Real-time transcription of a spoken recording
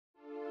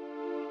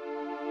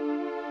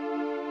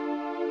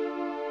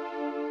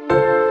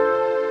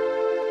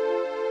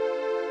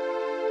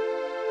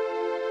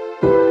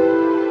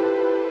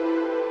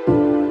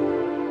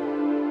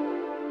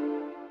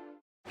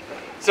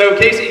So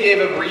Casey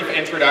gave a brief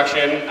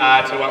introduction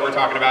to what we're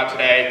talking about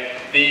today.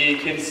 The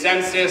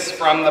consensus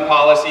from the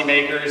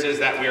policymakers is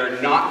that we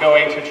are not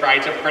going to try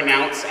to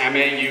pronounce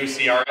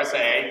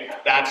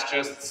MAUCRSA. That's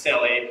just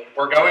silly.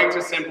 We're going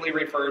to simply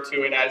refer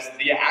to it as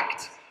the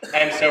Act.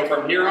 And so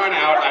from here on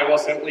out, I will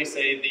simply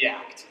say the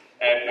Act.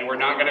 And we're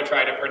not going to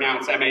try to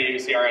pronounce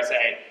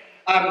MAUCRSA.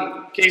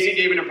 Casey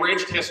gave an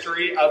abridged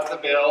history of the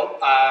bill,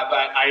 but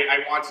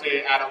I want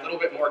to add a little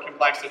bit more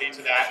complexity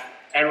to that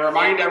and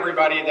remind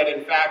everybody that,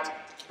 in fact,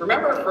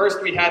 remember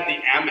first we had the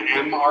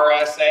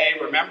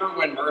MMRSA? Remember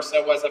when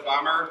MRSA was a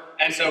bummer?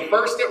 And so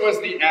first it was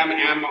the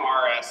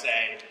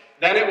MMRSA,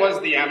 then it was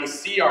the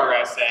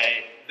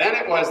MCRSA, then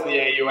it was the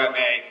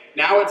AUMA,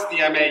 now it's the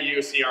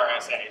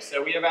MAUCRSA.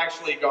 So we have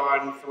actually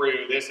gone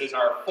through, this is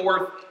our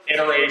fourth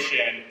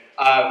iteration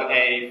of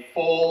a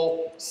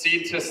full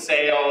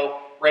seed-to-sale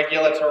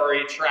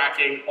regulatory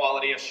tracking,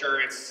 quality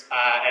assurance,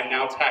 and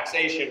now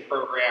taxation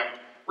program,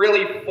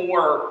 really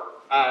four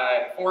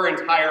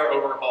entire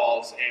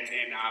overhauls in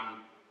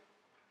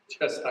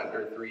just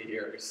under 3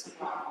 years.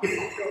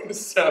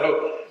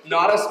 So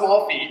not a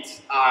small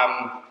feat.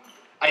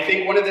 I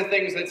think one of the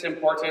things that's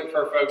important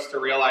for folks to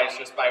realize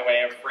just by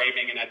way of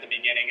framing it at the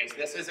beginning is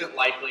this isn't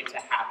likely to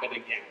happen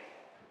again.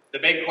 The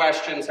big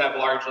questions have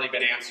largely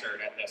been answered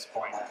at this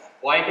point.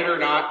 Like it or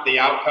not, the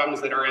outcomes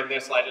that are in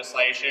this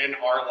legislation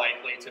are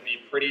likely to be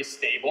pretty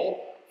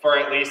stable for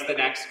at least the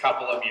next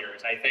couple of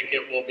years. I think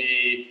it will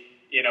be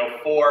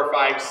 4,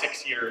 5,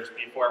 6 years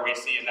before we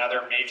see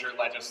another major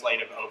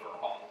legislative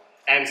overhaul.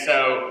 And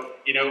so,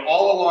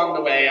 all along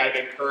the way, I've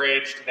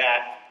encouraged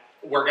that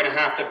we're going to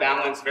have to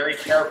balance very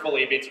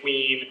carefully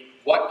between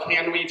what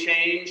can we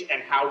change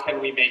and how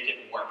can we make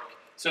it work.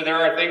 So there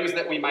are things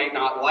that we might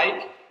not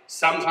like.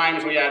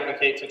 Sometimes we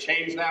advocate to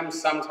change them.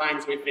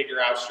 Sometimes we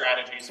figure out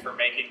strategies for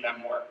making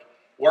them work.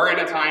 We're in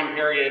a time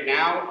period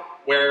now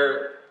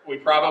where we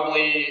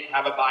probably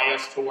have a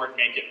bias toward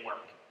make it work.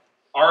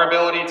 Our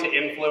ability to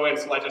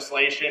influence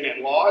legislation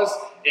and laws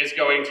is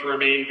going to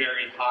remain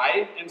very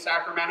high in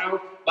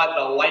Sacramento, but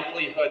the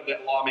likelihood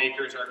that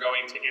lawmakers are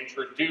going to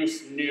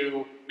introduce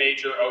new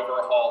major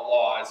overhaul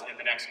laws in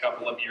the next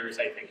couple of years,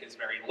 I think, is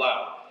very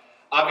low.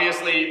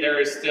 Obviously, there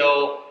is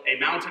still a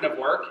mountain of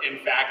work. In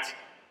fact,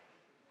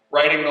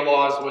 writing the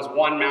laws was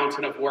one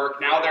mountain of work.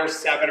 Now there's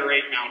 7 or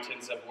 8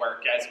 mountains of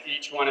work as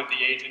each one of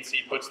the agency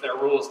puts their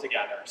rules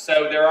together.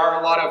 So there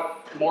are a lot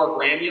of more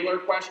granular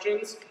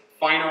questions,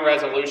 finer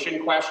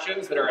resolution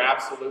questions that are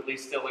absolutely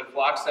still in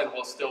flux and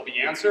will still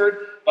be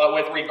answered. But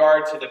with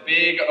regard to the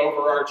big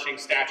overarching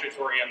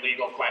statutory and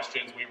legal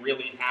questions, we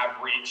really have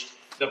reached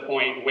the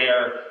point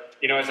where,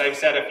 as I've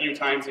said a few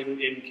times in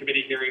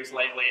committee hearings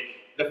lately,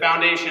 the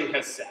foundation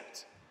has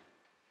set.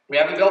 We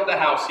haven't built the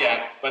house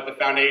yet, but the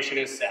foundation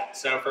is set.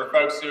 So for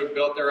folks who have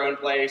built their own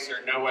place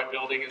or know what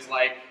building is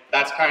like,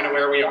 that's kind of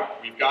where we are.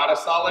 We've got a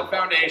solid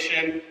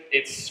foundation.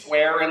 It's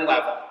square and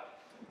level.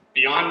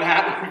 Beyond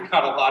that, we've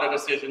got a lot of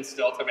decisions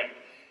still to make.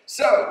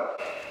 So,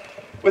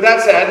 with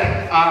that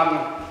said, I'm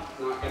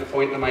not going to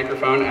point the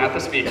microphone at the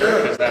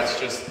speaker because that's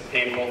just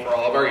painful for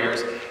all of our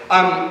ears.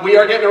 We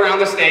are getting around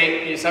the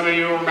state. Some of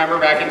you remember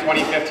back in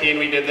 2015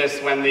 we did this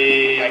when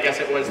I guess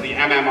it was the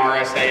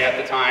MMRSA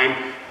at the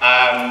time.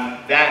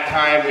 That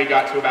time we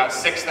got to about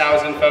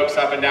 6,000 folks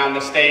up and down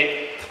the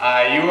state.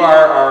 You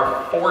are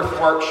our 4th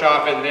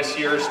workshop in this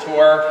year's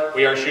tour.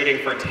 We are shooting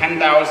for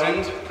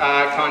 10,000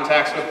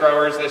 contacts with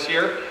growers this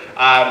year.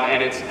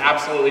 And it's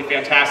absolutely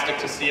fantastic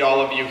to see all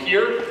of you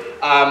here.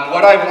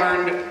 What I've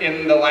learned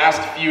in the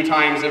last few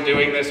times of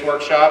doing this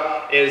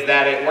workshop is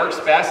that it works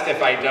best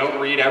if I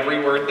don't read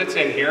every word that's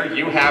in here.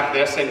 You have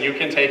this and you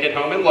can take it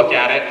home and look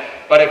at it.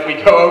 But if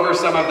we go over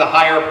some of the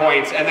higher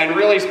points and then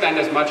really spend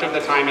as much of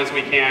the time as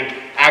we can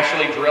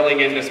actually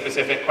drilling into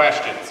specific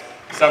questions.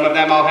 Some of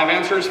them I'll have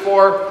answers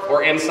for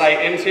or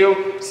insight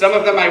into. Some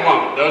of them I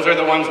won't. Those are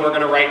the ones we're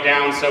going to write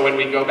down so when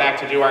we go back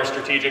to do our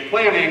strategic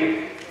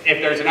planning, if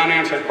there's an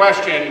unanswered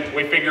question,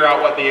 we figure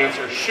out what the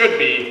answer should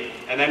be,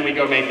 and then we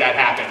go make that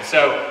happen.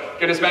 So,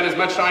 going to spend as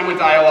much time with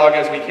dialogue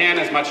as we can,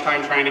 as much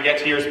time trying to get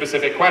to your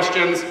specific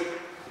questions.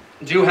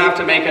 Do have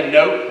to make a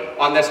note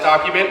on this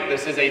document.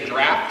 This is a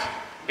draft.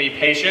 Be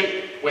patient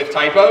with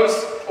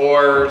typos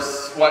or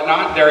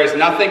whatnot. There is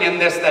nothing in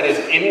this that is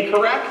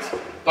incorrect,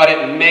 but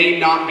it may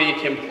not be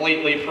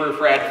completely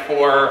proofread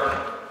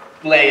for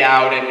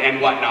layout and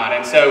whatnot.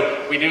 And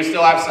so we do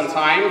still have some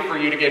time for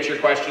you to get your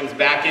questions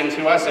back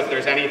into us if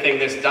there's anything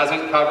this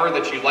doesn't cover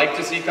that you'd like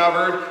to see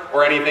covered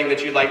or anything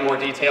that you'd like more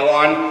detail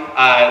on.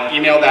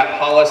 Email that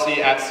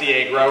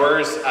policy@CA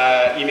Growers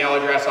email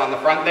address on the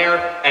front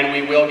there, and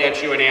we will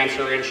get you an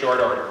answer in short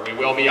order. We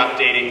will be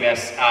updating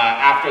this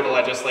after the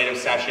legislative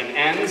session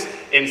ends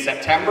in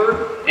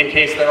September. In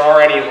case there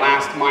are any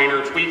last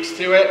minor tweaks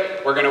to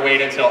it, we're going to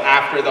wait until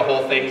after the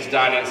whole thing's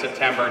done in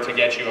September to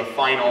get you a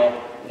final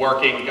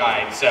working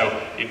guide. So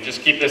you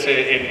just keep this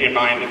in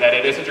mind that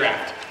it is a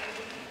draft.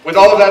 With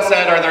all of that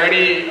said, are there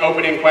any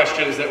opening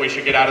questions that we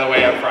should get out of the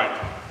way up front?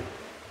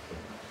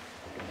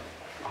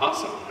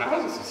 Awesome. That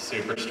was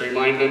super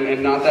streamlined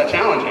and not that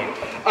challenging.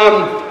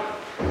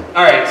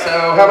 All right, so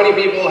how many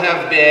people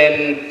have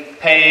been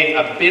paying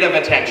a bit of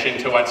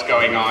attention to what's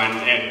going on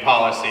in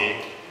policy?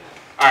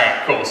 All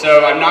right, cool.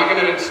 So I'm not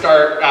going to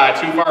start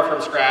too far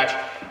from scratch,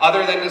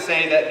 other than to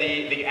say that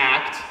the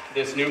Act,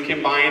 this new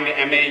combined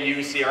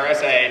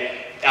MAUCRSA,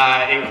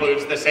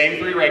 includes the same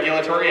 3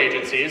 regulatory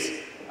agencies,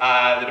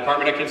 the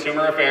Department of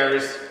Consumer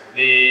Affairs,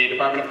 the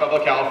Department of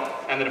Public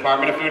Health, and the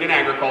Department of Food and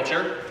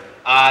Agriculture.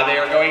 They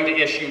are going to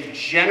issue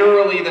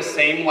generally the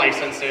same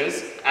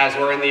licenses as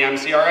were in the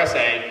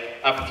MCRSA.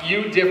 A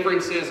few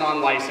differences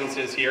on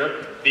licenses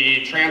here.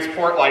 The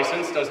transport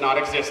license does not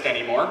exist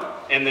anymore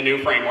in the new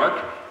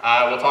framework.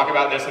 We'll talk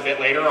about this a bit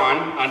later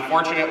on.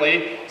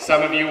 Unfortunately,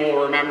 some of you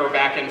will remember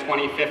back in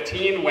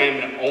 2015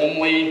 when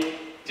only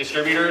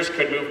distributors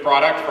could move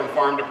product from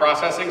farm to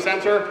processing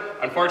center.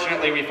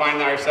 Unfortunately, we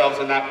find ourselves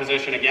in that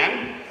position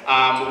again,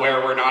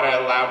 where we're not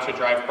allowed to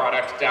drive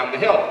product down the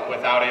hill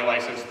without a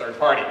licensed third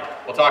party.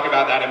 We'll talk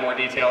about that in more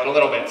detail in a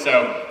little bit.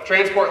 So,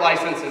 transport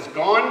license is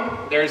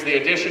gone. There's the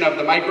addition of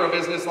the micro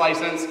business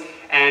license,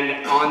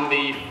 and on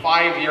the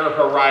 5-year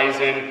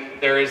horizon,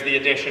 there is the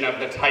addition of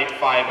the Type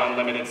 5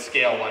 unlimited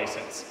scale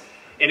license.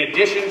 In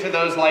addition to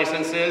those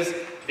licenses,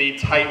 the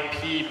Type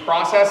P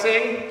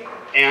processing,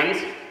 and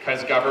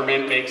because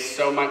government makes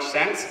so much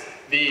sense,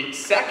 the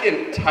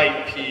second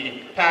Type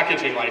P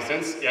packaging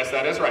license, yes,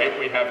 that is right,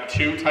 we have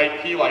 2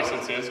 Type P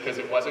licenses because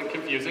it wasn't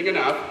confusing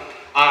enough.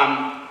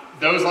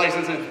 Those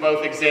licenses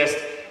both exist,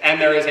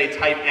 and there is a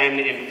Type N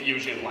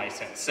infusion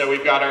license. So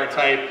we've got our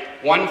Type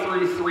 1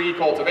 through 3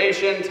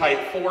 cultivation, Type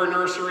 4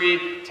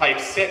 nursery, Type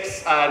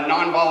 6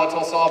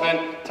 non-volatile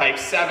solvent, Type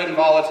 7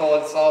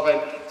 volatile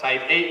solvent,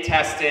 Type 8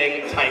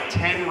 testing, Type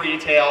 10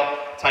 retail,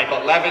 Type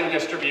 11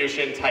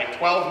 distribution, Type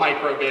 12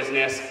 micro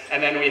business,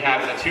 and then we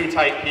have the 2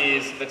 Type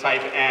Ps, the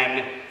Type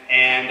N,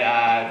 and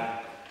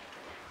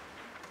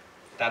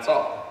that's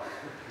all.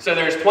 So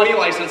there's 20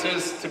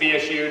 licenses to be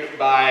issued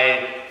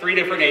by 3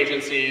 different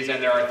agencies,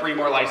 and there are 3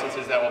 more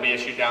licenses that will be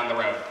issued down the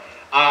road.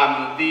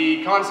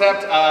 The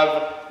concept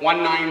of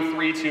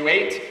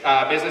 19328,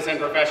 Business and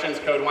Professions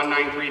Code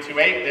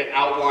 19328, that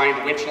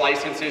outlined which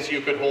licenses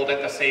you could hold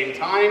at the same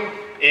time,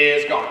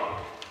 is gone.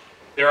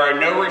 There are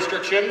no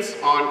restrictions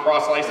on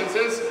cross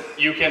licenses.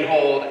 You can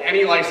hold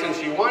any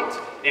license you want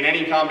in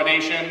any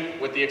combination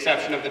with the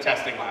exception of the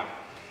testing lab.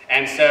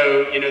 And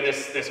so, you know,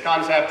 this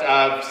concept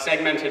of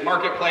segmented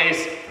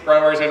marketplace,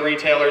 growers and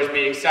retailers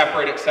being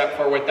separate except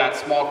for with that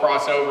small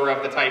crossover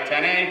of the Type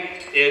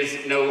 10A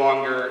is no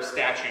longer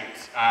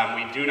statutes.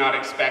 We do not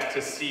expect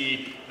to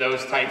see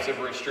those types of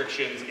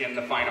restrictions in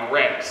the final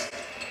regs.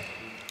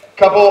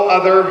 Couple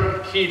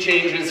other key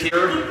changes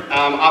here.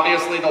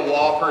 Obviously, the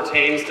law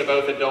pertains to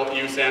both adult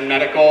use and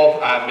medical.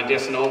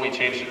 Medicinal, we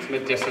changed it to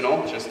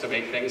medicinal just to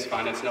make things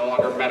fun. It's no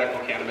longer medical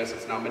cannabis,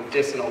 it's now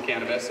medicinal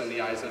cannabis in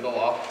the eyes of the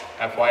law.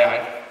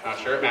 FYI, not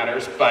sure it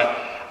matters. But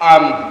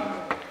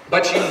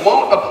you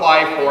won't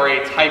apply for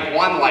a Type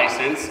 1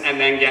 license and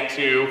then get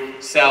to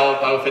sell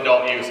both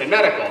adult use and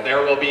medical.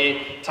 There will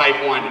be Type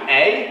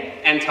 1A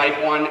and Type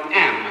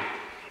 1M.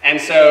 And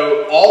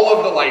so all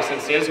of the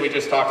licenses we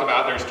just talked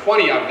about, there's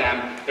 20 of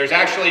them, there's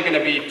actually going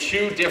to be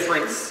 2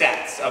 different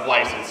sets of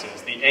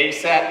licenses, the A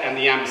set and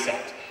the M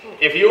set.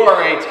 If you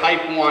are a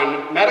Type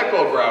 1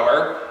 medical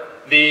grower,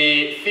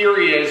 the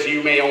theory is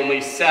you may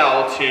only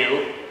sell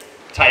to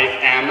Type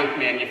M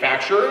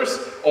manufacturers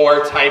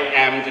or Type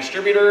M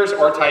distributors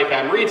or Type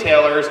M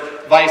retailers,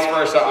 vice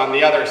versa on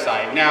the other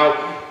side. Now,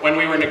 when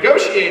we were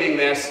negotiating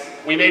this,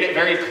 we made it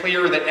very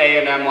clear that A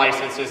and M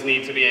licenses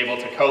need to be able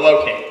to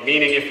co-locate,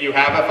 meaning if you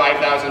have a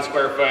 5,000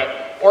 square foot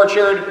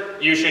orchard,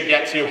 you should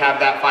get to have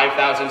that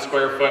 5,000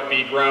 square foot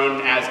be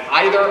grown as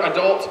either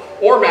adult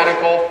or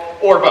medical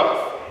or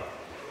both.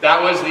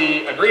 That was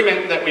the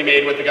agreement that we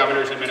made with the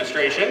governor's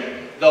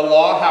administration. The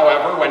law,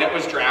 however, when it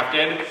was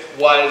drafted,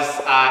 was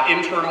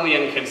internally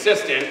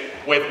inconsistent,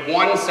 with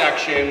one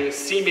section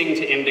seeming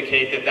to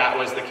indicate that that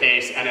was the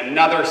case and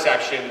another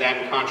section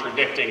then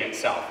contradicting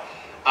itself.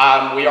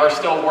 We are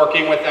still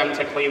working with them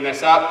to clean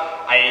this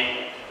up.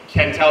 I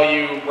can tell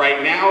you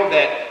right now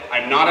that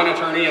I'm not an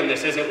attorney and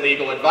this isn't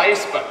legal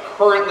advice, but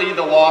currently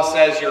the law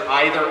says you're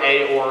either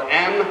A or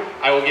M.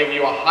 I will give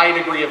you a high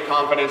degree of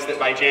confidence that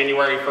by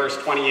January 1st,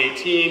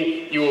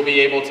 2018, you will be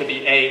able to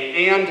be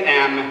A and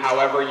M.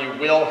 However, you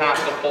will have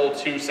to pull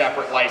 2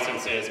 separate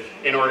licenses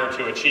in order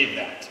to achieve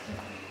that.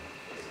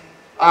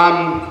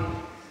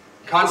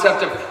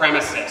 Concept of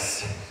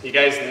premises. You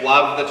guys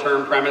love the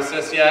term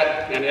premises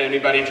yet? And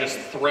anybody just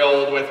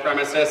thrilled with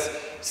premises?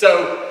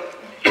 So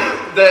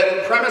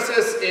the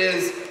premises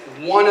is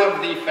one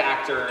of the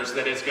factors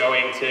that is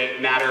going to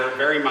matter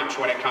very much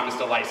when it comes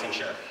to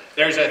licensure.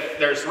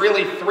 There's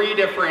really three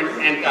different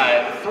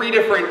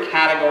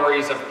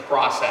categories of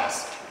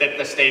process that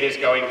the state is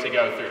going to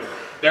go through.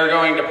 They're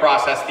going to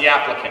process the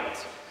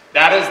applicant.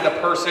 That is the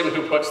person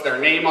who puts their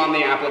name on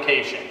the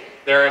application.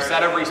 There are a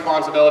set of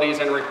responsibilities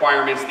and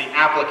requirements the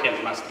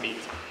applicant must meet.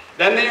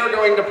 Then they are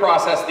going to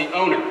process the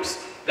owners.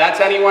 That's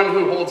anyone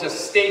who holds a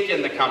stake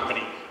in the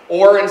company,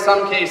 or in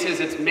some cases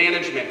it's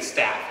management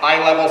staff.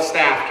 High-level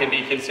staff can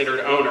be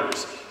considered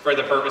owners. for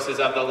the purposes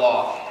of the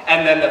law.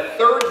 And then the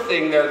third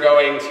thing they're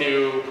going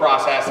to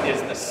process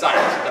is the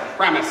site, the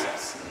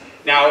premises.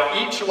 Now,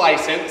 each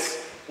license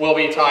will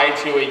be tied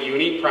to a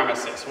unique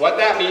premises. What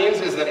that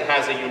means is that it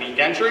has a unique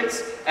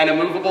entrance and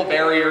immovable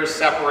barriers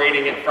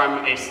separating it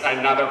from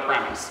another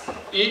premise.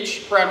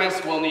 Each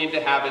premise will need to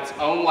have its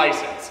own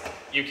license.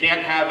 You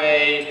can't have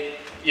a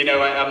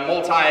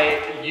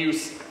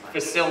multi-use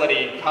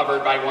facility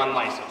covered by one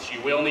license.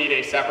 You will need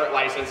a separate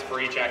license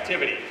for each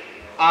activity.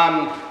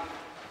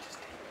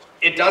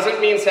 It doesn't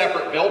mean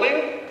separate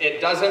building. It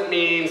doesn't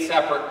mean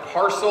separate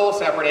parcel,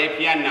 separate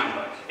APN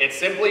number. It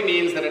simply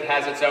means that it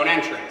has its own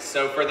entrance.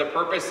 So for the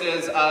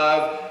purposes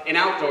of an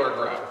outdoor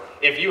grow,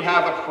 if you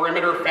have a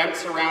perimeter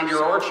fence around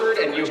your orchard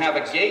and you have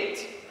a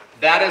gate,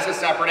 that is a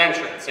separate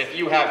entrance. If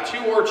you have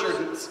two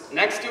orchards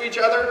next to each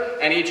other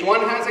and each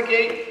one has a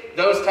gate,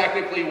 those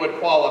technically would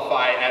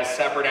qualify as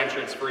separate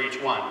entrance for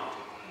each one.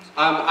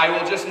 I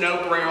will just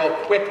note real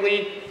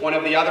quickly, one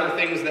of the other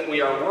things that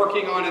we are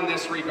working on in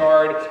this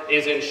regard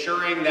is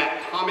ensuring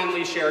that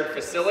commonly shared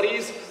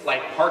facilities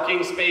like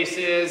parking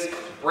spaces,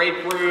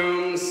 break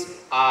rooms,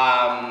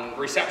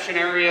 reception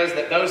areas,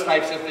 that those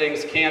types of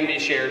things can be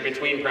shared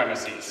between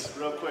premises.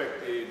 Real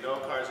quick, the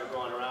note cards are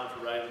going around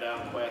for writing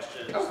down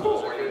questions. Oh,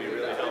 cool. Those are going to be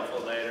really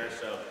helpful later,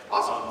 so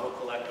awesome. We'll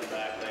collect them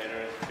back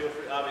later.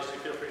 Obviously,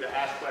 feel free to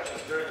ask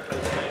questions during the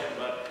presentation,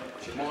 but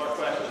the more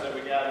questions that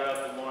we gather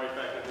up, the more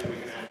effectively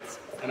we can answer.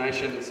 And I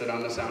shouldn't sit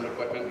on the sound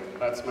equipment.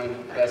 That's my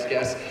best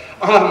guess.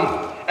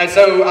 And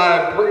so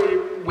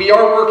we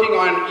are working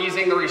on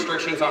easing the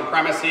restrictions on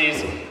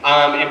premises.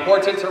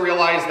 Important to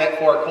realize that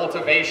for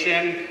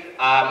cultivation,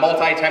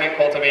 multi-tenant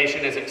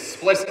cultivation is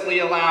explicitly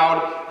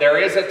allowed. There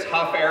is a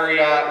tough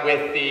area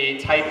with the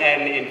Type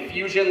N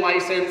infusion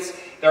license.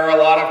 There are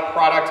a lot of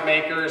product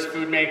makers,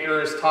 food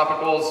makers,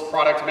 topicals,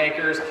 product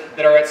makers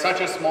that are at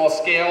such a small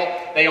scale,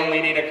 they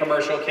only need a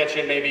commercial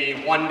kitchen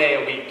maybe 1 day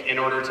a week in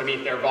order to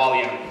meet their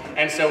volume.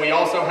 And so we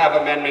also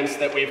have amendments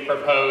that we've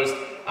proposed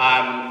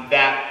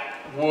that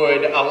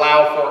would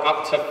allow for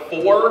up to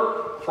 4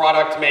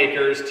 product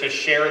makers to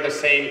share the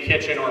same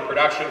kitchen or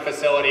production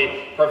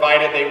facility,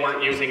 provided they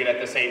weren't using it at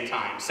the same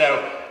time.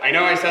 So I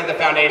know I said the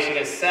foundation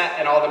is set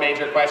and all the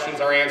major questions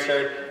are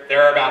answered.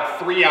 There are about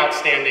 3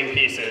 outstanding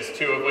pieces,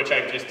 2 of which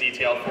I've just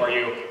detailed for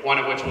you, 1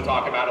 of which we'll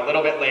talk about a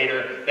little bit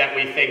later, that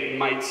we think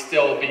might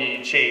still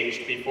be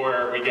changed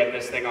before we get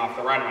this thing off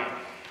the runway.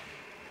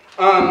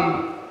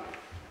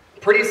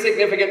 Pretty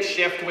significant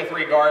shift with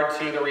regard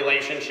to the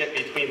relationship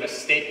between the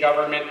state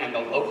government and the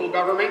local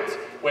government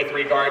with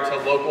regard to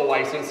local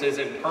licenses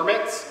and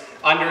permits.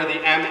 Under the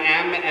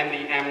MM and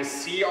the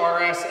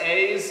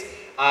MCRSAs,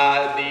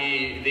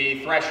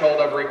 the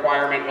threshold of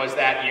requirement was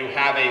that you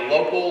have a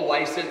local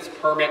license,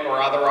 permit,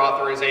 or other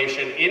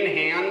authorization in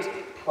hand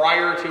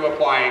prior to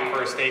applying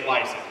for a state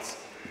license.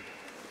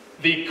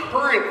 The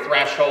current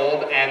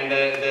threshold, and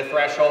the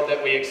threshold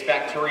that we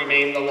expect to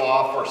remain the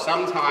law for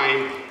some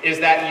time, is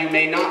that you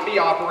may not be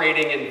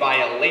operating in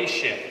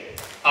violation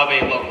of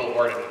a local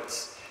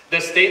ordinance. The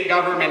state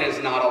government is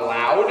not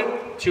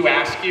allowed to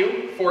ask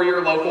you for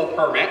your local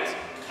permit.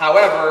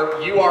 However,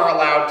 you are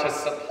allowed to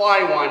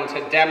supply one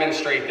to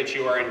demonstrate that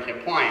you are in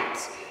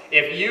compliance.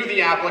 If you,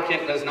 the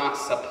applicant, does not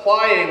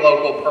supply a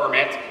local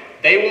permit,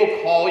 they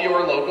will call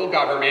your local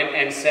government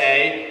and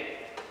say,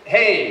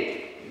 hey,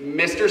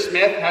 Mr.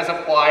 Smith has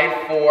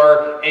applied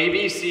for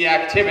ABC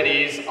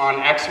activities on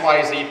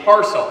XYZ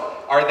parcel.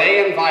 Are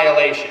they in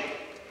violation?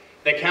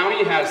 The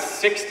county has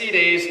 60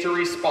 days to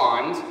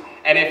respond,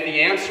 and if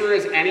the answer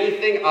is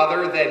anything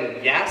other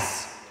than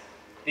yes,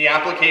 the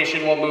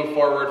application will move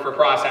forward for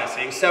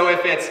processing. So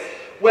if it's,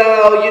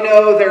 well, you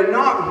know, they're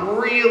not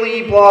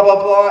really blah,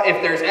 blah, blah,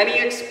 if there's any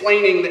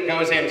explaining that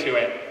goes into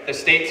it, the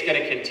state's going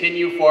to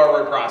continue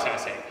forward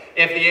processing.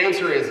 If the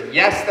answer is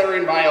yes, they're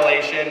in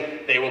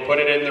violation, they will put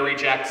it in the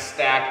reject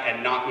stack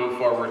and not move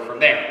forward from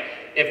there.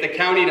 If the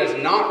county does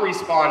not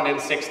respond in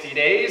 60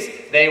 days,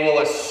 they will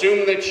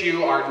assume that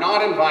you are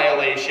not in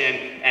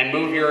violation and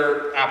move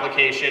your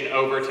application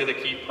over to the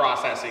keep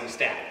processing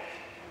stack.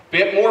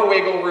 Bit more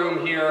wiggle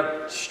room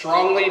here.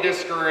 Strongly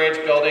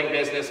discourage building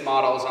business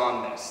models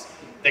on this.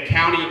 The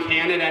county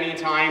can at any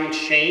time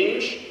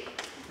change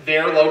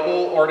their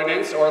local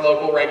ordinance or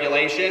local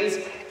regulations.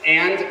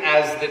 And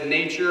as the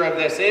nature of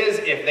this is,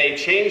 if they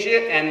change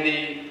it and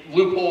the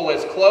loophole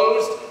is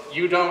closed,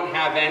 you don't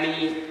have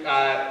any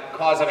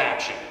cause of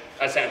action,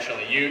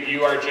 essentially.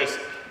 You are just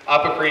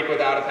up a creek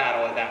without a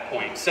paddle at that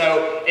point.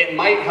 So it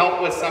might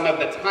help with some of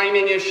the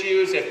timing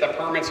issues if the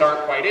permits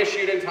aren't quite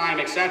issued in time,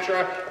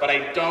 etc. But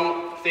I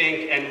don't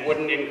think and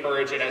wouldn't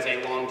encourage it as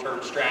a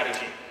long-term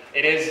strategy.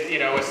 It is, you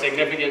know, a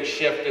significant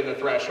shift in the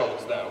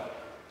thresholds, though.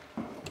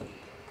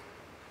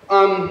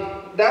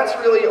 That's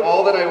really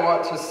all that I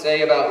want to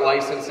say about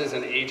licenses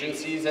and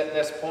agencies at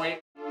this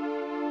point.